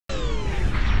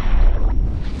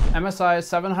MSI's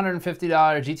 $750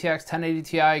 GTX 1080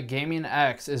 Ti Gaming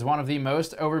X is one of the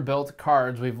most overbuilt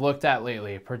cards we've looked at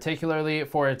lately, particularly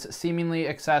for its seemingly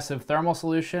excessive thermal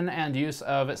solution and use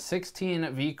of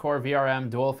 16 V-Core VRM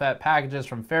dual-FET packages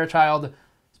from Fairchild,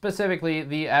 specifically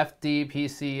the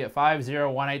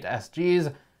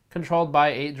FDPC5018SGs, controlled by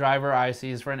 8 driver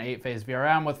ICs for an 8-phase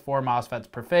VRM with 4 MOSFETs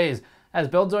per phase. As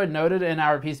Buildzoid noted in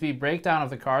our PCB breakdown of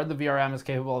the card, the VRM is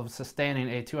capable of sustaining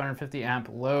a 250 amp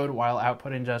load while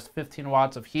outputting just 15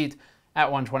 watts of heat at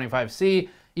 125C.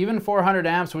 Even 400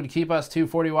 amps would keep us to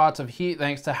 40 watts of heat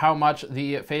thanks to how much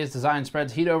the phase design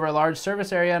spreads heat over a large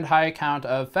surface area and high count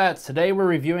of FETs. Today we're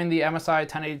reviewing the MSI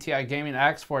 1080 Ti Gaming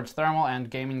X for its thermal and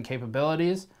gaming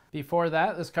capabilities. Before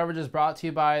that, this coverage is brought to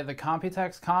you by the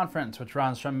Computex Conference, which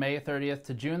runs from May 30th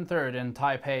to June 3rd in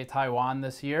Taipei, Taiwan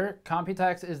this year.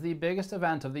 Computex is the biggest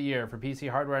event of the year for PC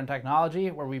hardware and technology,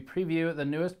 where we preview the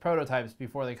newest prototypes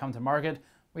before they come to market.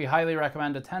 We highly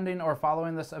recommend attending or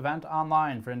following this event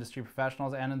online. For industry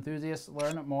professionals and enthusiasts,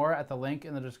 learn more at the link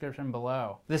in the description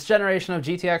below. This generation of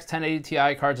GTX 1080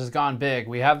 Ti cards has gone big.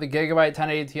 We have the Gigabyte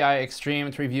 1080 Ti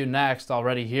Extreme to review next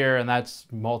already here, and that's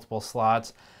multiple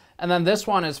slots. And then this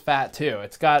one is fat too.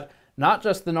 It's got not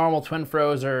just the normal twin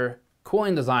Frozer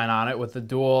cooling design on it with the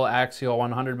dual axial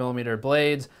 100mm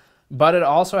blades, but it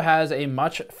also has a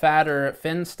much fatter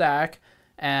fin stack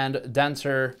and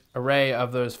denser array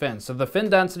of those fins. So the fin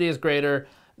density is greater,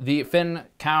 the fin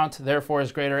count therefore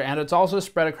is greater, and it's also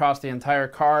spread across the entire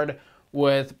card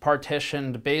with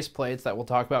partitioned base plates that we'll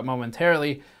talk about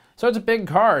momentarily. So it's a big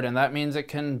card, and that means it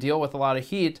can deal with a lot of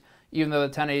heat, even though the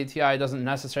 1080 Ti doesn't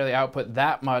necessarily output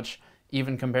that much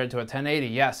even compared to a 1080.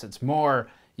 Yes, it's more.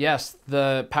 Yes,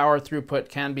 the power throughput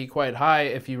can be quite high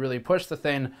if you really push the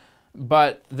thing,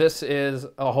 but this is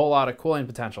a whole lot of cooling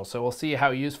potential. So we'll see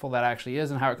how useful that actually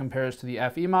is and how it compares to the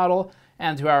FE model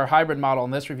and to our hybrid model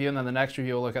in this review. And then the next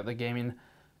review we'll look at the Gaming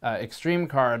Extreme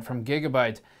card from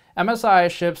Gigabyte.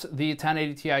 MSI ships the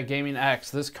 1080 Ti Gaming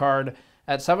X, this card,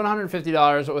 at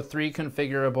 $750 with 3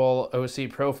 configurable OC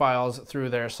profiles through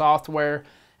their software,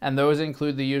 and those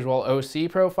include the usual OC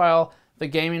profile, the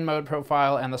gaming mode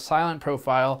profile, and the silent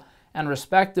profile, and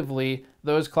respectively,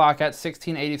 those clock at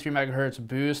 1683 MHz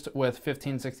boost with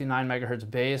 1569 MHz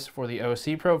base for the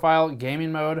OC profile.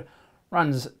 Gaming mode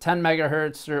runs 10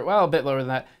 MHz, or well, a bit lower than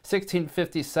that,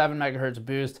 1657 MHz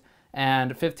boost and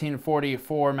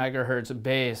 1544 MHz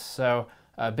base, so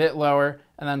a bit lower,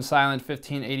 and then silent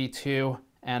 1582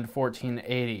 and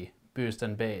 1480 boost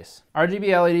and base.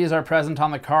 RGB LEDs are present on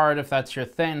the card if that's your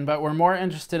thing, but we're more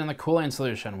interested in the cooling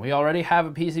solution. We already have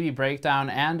a PCB breakdown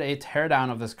and a teardown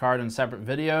of this card in separate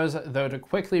videos, though to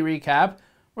quickly recap,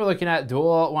 we're looking at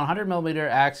dual 100mm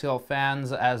axial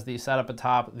fans as the setup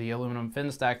atop the aluminum fin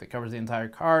stack that covers the entire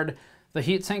card. The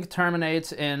heatsink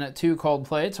terminates in 2 cold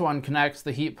plates. One connects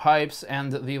the heat pipes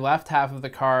and the left half of the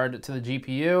card to the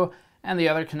GPU, and the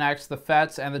other connects the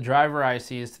FETs and the driver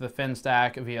ICs to the fin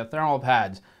stack via thermal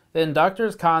pads. The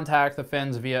inductors contact the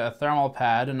fins via a thermal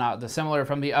pad, not dissimilar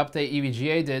from the update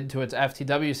EVGA did to its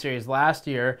FTW series last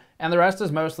year, and the rest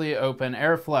is mostly open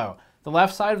airflow. The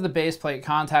left side of the base plate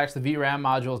contacts the VRAM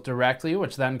modules directly,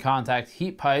 which then contact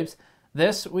heat pipes.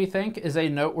 This, we think, is a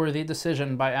noteworthy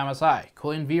decision by MSI.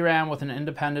 Cooling VRAM with an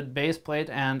independent base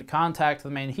plate and contact to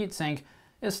the main heatsink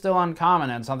is still uncommon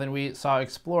and something we saw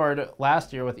explored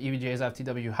last year with EVGA's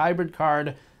FTW hybrid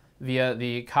card via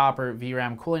the copper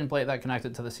VRAM cooling plate that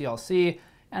connected to the CLC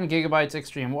and Gigabyte's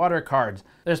Extreme Water cards.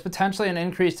 There's potentially an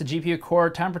increase to GPU core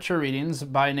temperature readings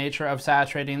by nature of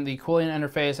saturating the cooling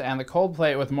interface and the cold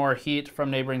plate with more heat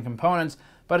from neighboring components,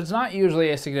 but it's not usually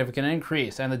a significant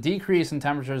increase, and the decrease in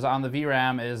temperatures on the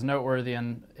VRAM is noteworthy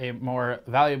and a more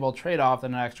valuable trade-off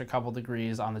than an extra couple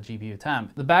degrees on the GPU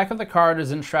temp. The back of the card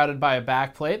is enshrouded by a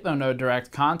backplate, though no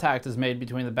direct contact is made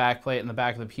between the backplate and the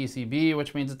back of the PCB,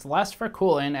 which means it's less for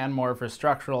cooling and more for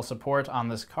structural support on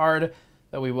this card,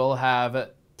 though we will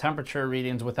have temperature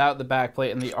readings without the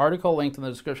backplate in the article linked in the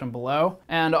description below.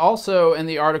 And also in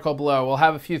the article below, we'll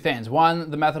have a few things.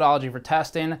 One, the methodology for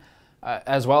testing,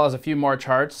 as well as a few more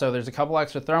charts. So there's a couple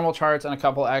extra thermal charts and a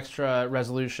couple extra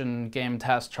resolution game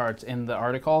test charts in the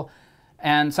article.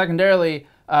 And secondarily,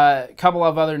 a couple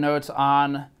of other notes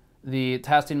on the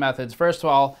testing methods. First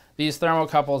of all, these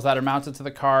thermocouples that are mounted to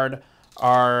the card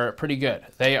are pretty good.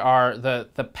 They are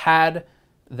the pad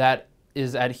that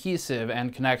is adhesive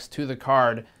and connects to the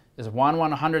card is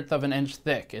 1/100th of an inch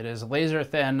thick. It is laser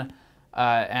thin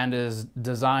and is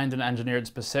designed and engineered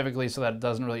specifically so that it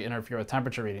doesn't really interfere with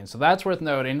temperature readings. So that's worth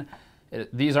noting.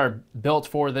 These are built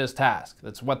for this task.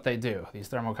 That's what they do, these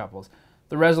thermocouples.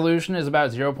 The resolution is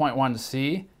about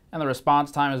 0.1C, and the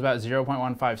response time is about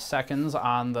 0.15 seconds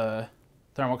on the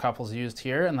thermocouples used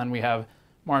here, and then we have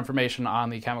more information on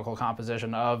the chemical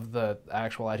composition of the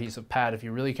actual adhesive pad if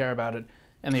you really care about it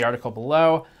in the article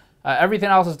below. Everything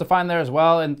else is defined there as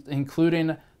well,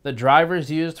 including the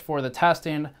drivers used for the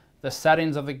testing, the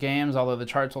settings of the games, although the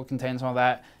charts will contain some of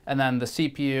that, and then the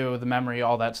CPU, the memory,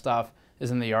 all that stuff is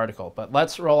in the article. But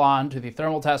let's roll on to the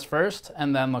thermal test first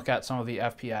and then look at some of the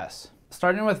FPS.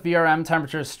 Starting with VRM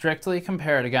temperatures strictly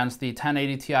compared against the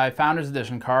 1080 Ti Founders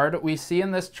Edition card, we see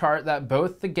in this chart that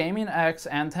both the Gaming X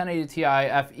and 1080 Ti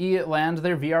FE land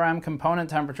their VRM component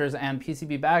temperatures and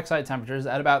PCB backside temperatures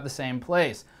at about the same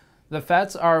place. The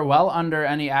FETs are well under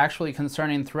any actually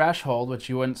concerning threshold, which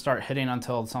you wouldn't start hitting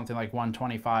until something like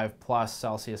 125 plus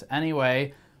Celsius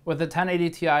anyway, with the 1080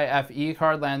 Ti FE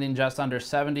card landing just under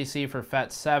 70C for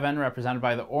FET 7, represented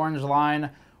by the orange line,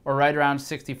 or right around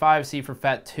 65C for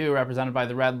FET 2, represented by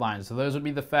the red line. So those would be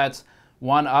the FETs,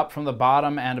 one up from the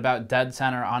bottom and about dead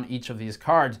center on each of these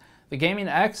cards. The Gaming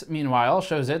X, meanwhile,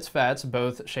 shows its FETs,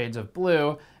 both shades of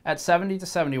blue, at 70 to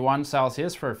 71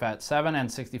 Celsius for FET 7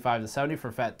 and 65 to 70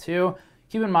 for FET 2.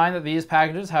 Keep in mind that these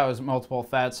packages house multiple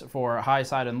FETs for high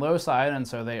side and low side, and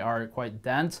so they are quite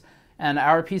dense. And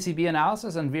our PCB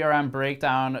analysis and VRM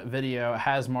breakdown video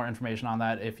has more information on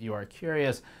that if you are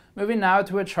curious. Moving now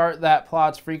to a chart that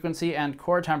plots frequency and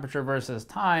core temperature versus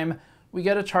time, we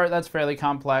get a chart that's fairly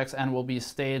complex and will be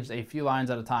staged a few lines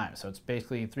at a time. So it's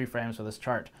basically 3 frames for this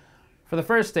chart. For the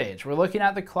first stage, we're looking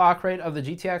at the clock rate of the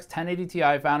GTX 1080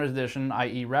 Ti Founders Edition,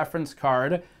 i.e. reference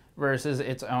card, versus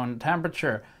its own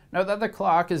temperature. Note that the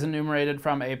clock is enumerated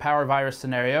from a power virus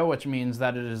scenario, which means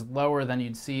that it is lower than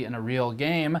you'd see in a real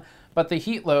game, but the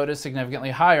heat load is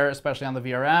significantly higher, especially on the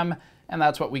VRM, and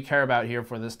that's what we care about here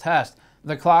for this test.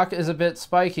 The clock is a bit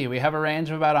spiky. We have a range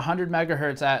of about 100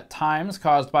 megahertz at times,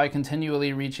 caused by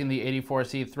continually reaching the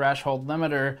 84C threshold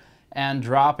limiter and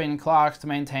dropping clocks to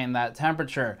maintain that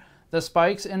temperature. The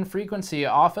spikes in frequency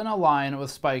often align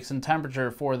with spikes in temperature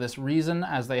for this reason,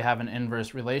 as they have an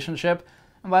inverse relationship.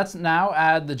 And let's now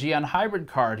add the GN hybrid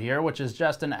card here, which is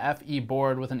just an FE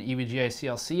board with an EVGA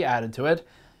CLC added to it.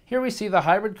 Here we see the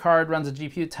hybrid card runs a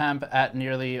GPU temp at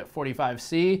nearly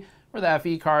 45C, where the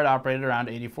FE card operated around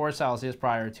 84 Celsius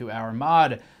prior to our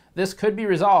mod. This could be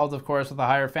resolved, of course, with a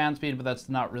higher fan speed, but that's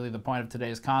not really the point of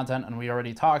today's content, and we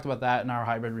already talked about that in our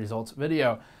hybrid results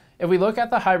video. If we look at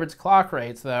the hybrid's clock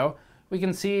rates, though, we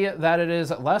can see that it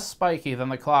is less spiky than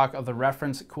the clock of the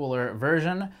reference cooler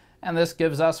version, and this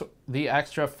gives us the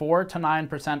extra 4 to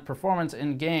 9% performance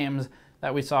in games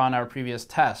that we saw in our previous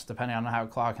test, depending on how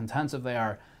clock intensive they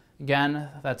are. Again,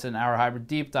 that's in our hybrid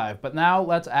deep dive. But now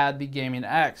let's add the Gaming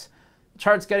X. The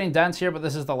chart's getting dense here, but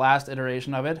this is the last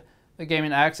iteration of it. The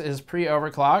Gaming X is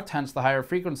pre-overclocked, hence the higher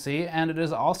frequency, and it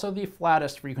is also the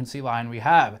flattest frequency line we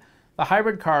have. The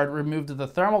hybrid card removed the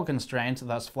thermal constraints,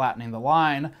 thus flattening the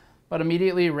line, but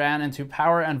immediately ran into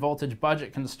power and voltage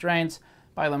budget constraints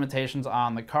by limitations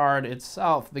on the card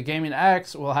itself. The Gaming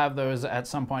X will have those at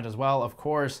some point as well, of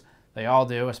course. They all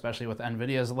do, especially with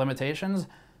NVIDIA's limitations,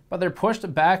 but they're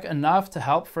pushed back enough to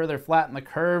help further flatten the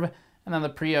curve, and then the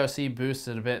pre-OC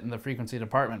boosted a bit in the frequency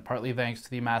department, partly thanks to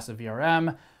the massive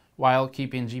VRM, while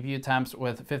keeping GPU temps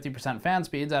with 50% fan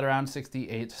speeds at around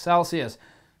 68 Celsius.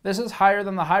 This is higher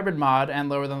than the hybrid mod and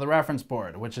lower than the reference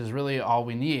board, which is really all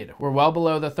we need. We're well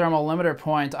below the thermal limiter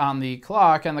point on the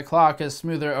clock, and the clock is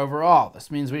smoother overall.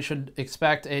 This means we should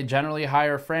expect a generally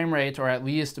higher frame rate, or at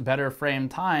least better frame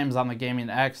times on the Gaming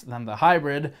X than the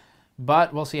hybrid,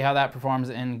 but we'll see how that performs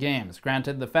in games.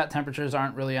 Granted, the FET temperatures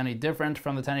aren't really any different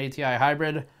from the 1080 Ti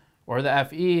hybrid or the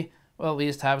FE. We'll at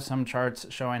least have some charts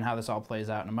showing how this all plays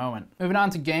out in a moment. Moving on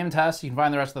to game tests, you can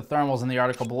find the rest of the thermals in the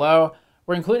article below.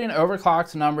 We're including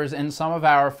overclocked numbers in some of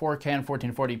our 4K and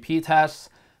 1440p tests.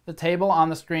 The table on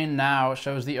the screen now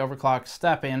shows the overclock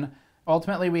stepping.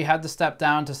 Ultimately, we had to step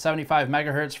down to 75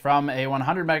 MHz from a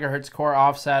 100 MHz core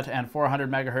offset and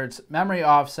 400 MHz memory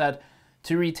offset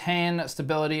to retain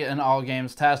stability in all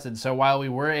games tested. So while we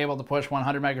were able to push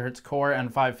 100 MHz core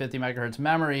and 550 MHz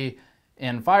memory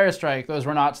in Firestrike, those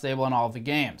were not stable in all of the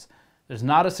games. There's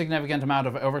not a significant amount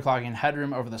of overclocking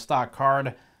headroom over the stock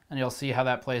card, and you'll see how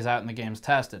that plays out in the games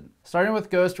tested. Starting with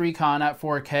Ghost Recon at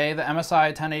 4K, the MSI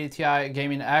 1080 Ti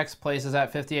Gaming X places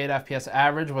at 58 FPS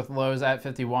average with lows at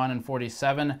 51 and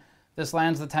 47. This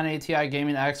lands the 1080 Ti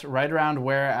Gaming X right around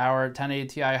where our 1080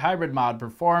 Ti hybrid mod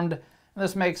performed, and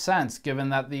this makes sense given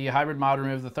that the hybrid mod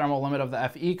removed the thermal limit of the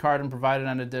FE card and provided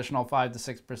an additional 5 to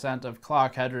 6% of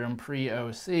clock headroom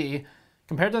pre-OC.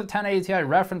 Compared to the 1080 Ti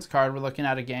reference card, we're looking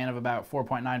at a gain of about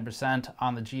 4.9%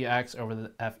 on the GX over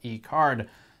the FE card.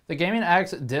 The Gaming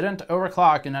X didn't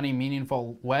overclock in any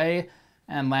meaningful way,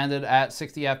 and landed at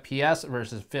 60 FPS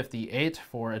versus 58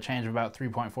 for a change of about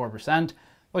 3.4%.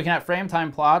 Looking at frame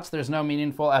time plots, there's no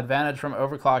meaningful advantage from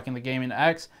overclocking the Gaming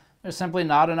X. There's simply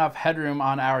not enough headroom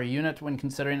on our unit when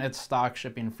considering its stock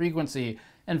shipping frequency.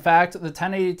 In fact, the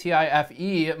 1080 Ti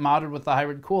Fe modded with the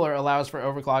hybrid cooler allows for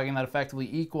overclocking that effectively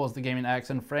equals the Gaming X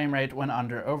in frame rate when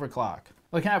under overclock.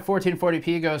 Looking at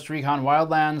 1440p Ghost Recon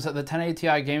Wildlands, the 1080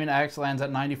 Ti Gaming X lands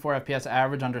at 94 FPS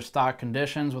average under stock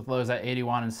conditions with lows at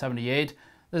 81 and 78.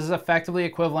 This is effectively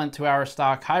equivalent to our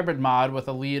stock hybrid mod with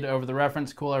a lead over the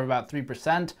reference cooler of about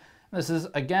 3%. This is,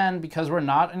 again, because we're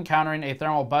not encountering a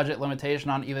thermal budget limitation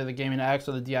on either the Gaming X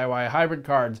or the DIY hybrid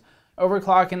cards.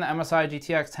 Overclocking the MSI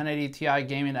GTX 1080 Ti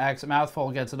Gaming X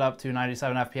mouthful gets it up to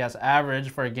 97 FPS average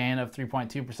for a gain of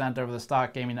 3.2% over the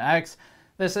stock Gaming X.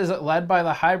 This is led by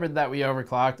the hybrid that we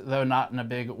overclocked, though not in a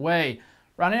big way.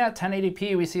 Running at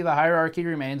 1080p, we see the hierarchy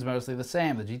remains mostly the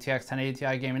same. The GTX 1080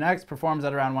 Ti Gaming X performs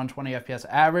at around 120 FPS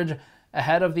average,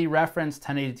 ahead of the reference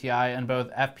 1080 Ti in both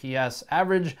FPS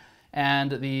average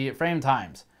and the frame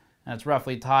times, and it's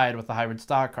roughly tied with the hybrid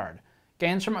stock card.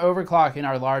 Gains from overclocking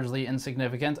are largely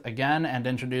insignificant, again, and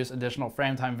introduce additional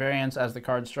frame time variance as the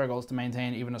card struggles to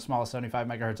maintain even a small 75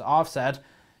 MHz offset.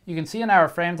 You can see in our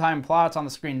frame time plots on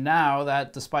the screen now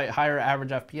that despite higher average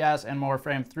FPS and more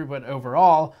frame throughput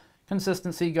overall,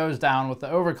 consistency goes down with the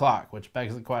overclock, which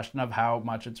begs the question of how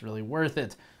much it's really worth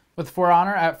it. With For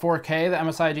Honor at 4K, the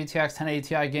MSI GTX 1080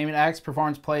 Ti Gaming X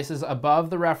performance places above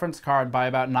the reference card by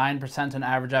about 9% in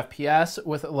average FPS,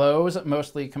 with lows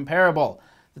mostly comparable.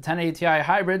 The 1080 Ti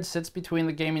hybrid sits between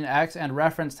the Gaming X and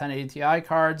reference 1080 Ti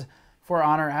cards. For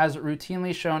Honor has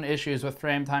routinely shown issues with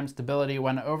frame time stability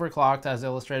when overclocked, as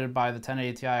illustrated by the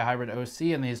 1080 Ti hybrid OC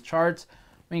in these charts.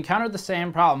 We encountered the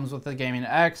same problems with the Gaming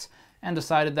X, and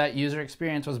decided that user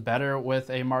experience was better with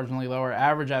a marginally lower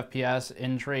average FPS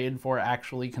in trade for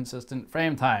actually consistent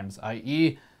frame times,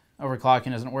 i.e.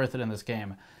 overclocking isn't worth it in this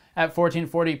game. At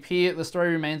 1440p, the story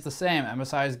remains the same.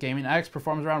 MSI's Gaming X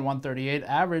performs around 138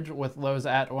 average with lows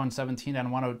at 117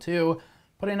 and 102,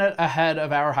 putting it ahead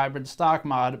of our hybrid stock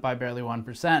mod by barely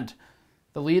 1%.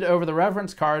 The lead over the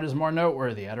reference card is more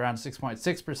noteworthy at around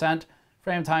 6.6%.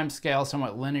 Frame times scale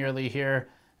somewhat linearly here,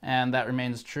 and that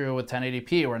remains true with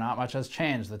 1080p, where not much has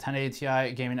changed. The 1080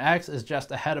 Ti Gaming X is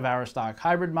just ahead of our stock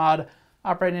hybrid mod,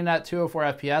 operating at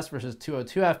 204 FPS versus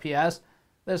 202 FPS.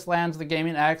 This lands the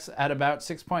Gaming X at about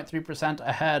 6.3%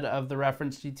 ahead of the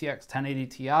reference GTX 1080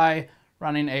 Ti,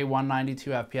 running a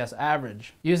 192 FPS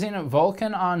average. Using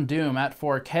Vulkan on Doom at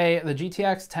 4K, the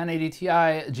GTX 1080 Ti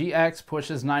GX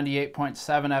pushes 98.7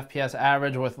 FPS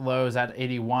average with lows at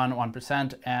 81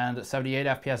 1% and 78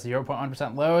 FPS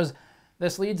 0.1% lows.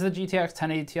 This leads the GTX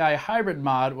 1080 Ti hybrid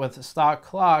mod with stock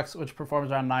clocks, which performs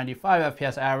around 95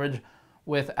 FPS average,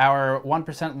 with our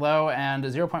 1% low and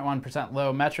 0.1%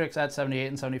 low metrics at 78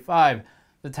 and 75.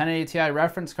 The 1080 Ti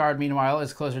reference card, meanwhile,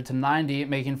 is closer to 90,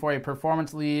 making for a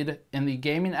performance lead in the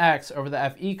Gaming X over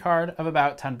the FE card of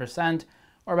about 10%,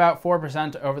 or about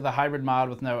 4% over the hybrid mod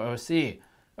with no OC.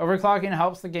 Overclocking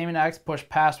helps the Gaming X push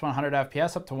past 100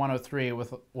 FPS up to 103,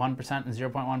 with 1% and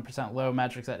 0.1% low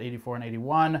metrics at 84 and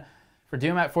 81. For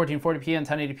Doom at 1440p and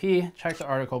 1080p, check the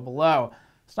article below.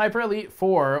 Sniper Elite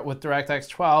 4 with DirectX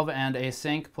 12 and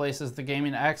async places the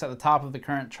Gaming X at the top of the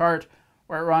current chart,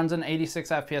 where it runs an 86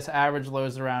 FPS average,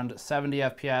 lows around 70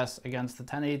 FPS against the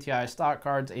 1080 Ti stock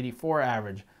card's 84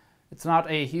 average. It's not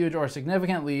a huge or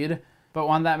significant lead, but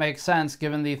one that makes sense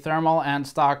given the thermal and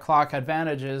stock clock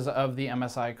advantages of the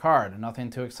MSI card. Nothing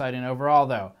too exciting overall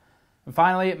though. And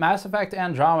finally, Mass Effect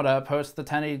Andromeda posts the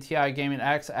 1080 Ti Gaming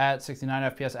X at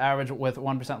 69 FPS average with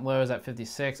 1% lows at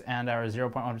 56 and our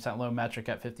 0.1% low metric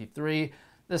at 53.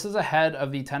 This is ahead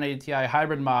of the 1080 Ti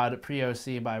hybrid mod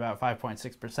pre-OC by about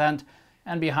 5.6%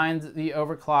 and behind the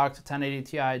overclocked 1080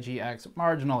 Ti GX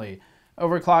marginally.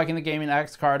 Overclocking the Gaming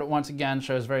X card once again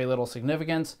shows very little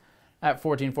significance. At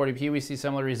 1440p, we see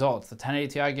similar results. The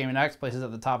 1080 Ti Gaming X places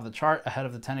at the top of the chart ahead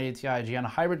of the 1080 Ti GN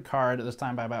hybrid card, this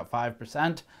time by about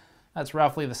 5%. That's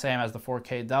roughly the same as the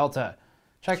 4K Delta.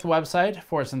 Check the website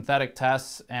for synthetic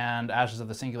tests and Ashes of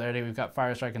the Singularity. We've got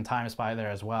Firestrike and Time Spy there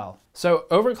as well. So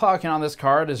overclocking on this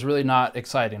card is really not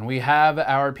exciting. We have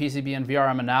our PCB and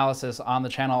VRM analysis on the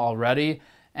channel already,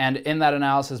 and in that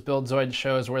analysis, BuildZoid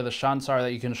shows where the shunts are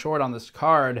that you can short on this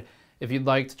card if you'd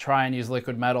like to try and use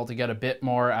liquid metal to get a bit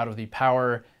more out of the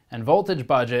power and voltage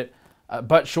budget.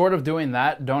 But short of doing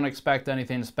that, don't expect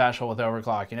anything special with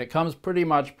overclocking. It comes pretty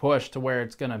much pushed to where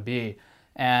it's going to be.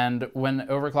 And when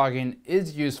overclocking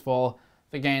is useful,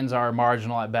 the gains are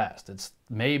marginal at best. It's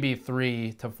maybe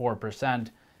 3 to 4%.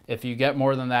 If you get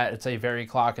more than that, it's a very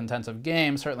clock-intensive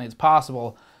game. Certainly it's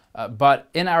possible, But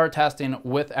in our testing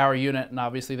with our unit, and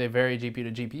obviously they vary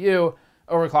GPU to GPU,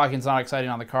 overclocking is not exciting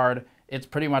on the card. It's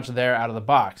pretty much there out of the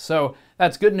box. So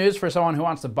that's good news for someone who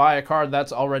wants to buy a card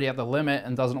that's already at the limit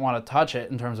and doesn't want to touch it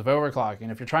in terms of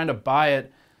overclocking. If you're trying to buy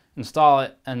it, install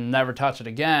it, and never touch it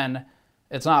again,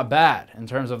 it's not bad in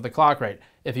terms of the clock rate.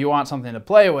 If you want something to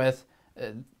play with,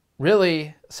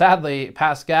 really, sadly,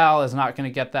 Pascal is not going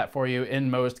to get that for you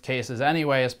in most cases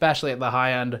anyway, especially at the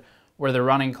high end where they're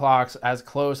running clocks as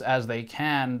close as they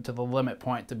can to the limit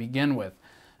point to begin with.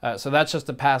 So that's just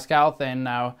a Pascal thing.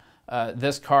 Now,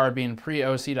 this card being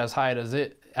pre-OC'd as high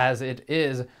as it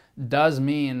is does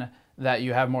mean that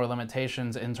you have more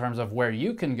limitations in terms of where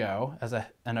you can go as an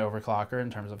overclocker in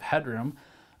terms of headroom,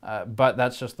 but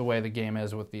that's just the way the game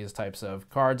is with these types of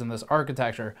cards and this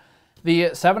architecture.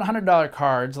 The $700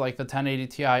 cards like the 1080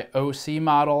 Ti OC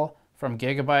model from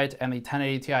Gigabyte and the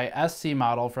 1080 Ti SC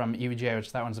model from EVGA,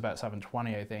 which that one's about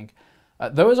 $720, I think,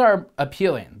 those are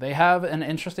appealing. They have an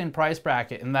interesting price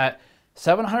bracket in that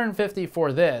 $750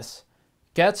 for this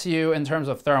gets you, in terms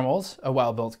of thermals, a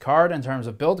well-built card, in terms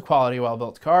of build quality, a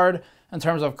well-built card, in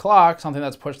terms of clock, something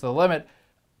that's pushed to the limit,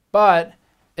 but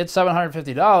it's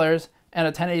 $750, and a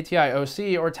 1080 Ti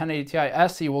OC or 1080 Ti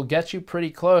SC will get you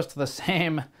pretty close to the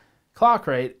same clock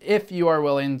rate if you are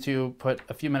willing to put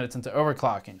a few minutes into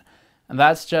overclocking. And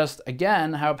that's just,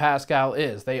 again, how Pascal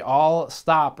is. They all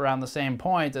stop around the same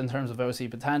point in terms of OC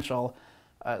potential,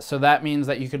 so that means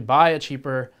that you could buy a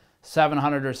cheaper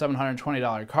 $700 or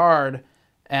 $720 card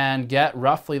and get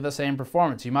roughly the same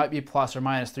performance. You might be plus or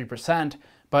minus 3%,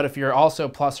 but if you're also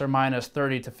plus or minus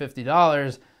 $30 to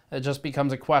 $50, it just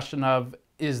becomes a question of,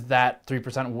 is that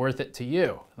 3% worth it to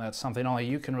you? That's something only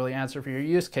you can really answer for your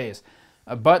use case.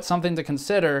 But something to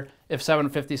consider, if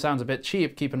 $750 sounds a bit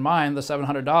cheap, keep in mind the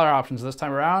 $700 options this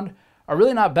time around are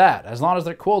really not bad, as long as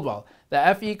they're cooled well.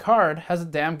 The FE card has a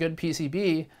damn good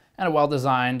PCB and a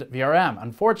well-designed VRM.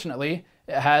 Unfortunately,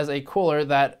 it has a cooler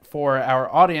that, for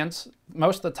our audience,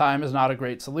 most of the time is not a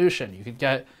great solution. You could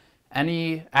get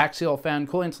any axial fan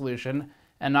cooling solution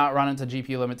and not run into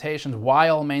GPU limitations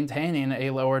while maintaining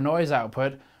a lower noise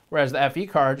output, whereas the FE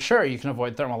card, sure, you can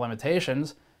avoid thermal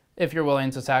limitations if you're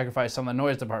willing to sacrifice some of the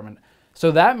noise department.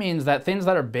 So that means that things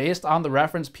that are based on the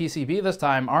reference PCB this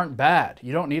time aren't bad.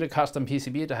 You don't need a custom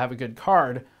PCB to have a good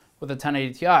card with a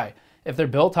 1080 Ti. If they're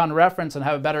built on reference and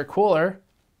have a better cooler,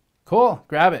 cool,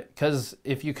 grab it, because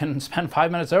if you can spend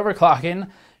 5 minutes overclocking,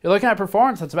 you're looking at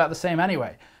performance that's about the same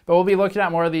anyway. But we'll be looking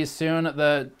at more of these soon.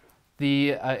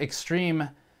 The extreme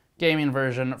gaming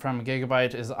version from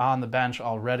Gigabyte is on the bench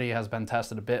already, has been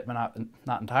tested a bit, but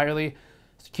not entirely.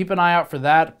 So keep an eye out for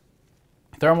that.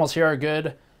 Thermals here are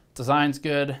good, design's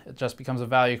good. It just becomes a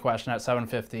value question at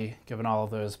 $750, given all of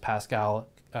those Pascal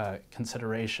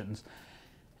considerations.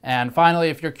 And finally,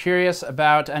 if you're curious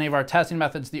about any of our testing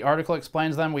methods, the article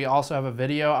explains them. We also have a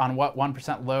video on what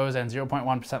 1% lows and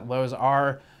 0.1% lows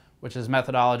are, which is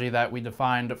methodology that we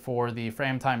defined for the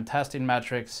frame time testing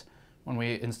metrics when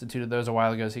we instituted those a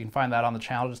while ago. So you can find that on the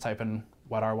channel. Just type in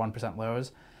what are 1%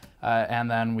 lows. And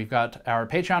then we've got our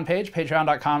Patreon page,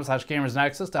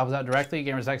 patreon.com/gamersnexus, to help us out directly,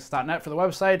 gamersnexus.net for the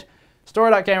website,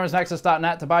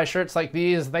 store.gamersnexus.net to buy shirts like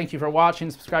these. Thank you for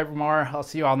watching. Subscribe for more. I'll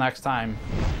see you all next time.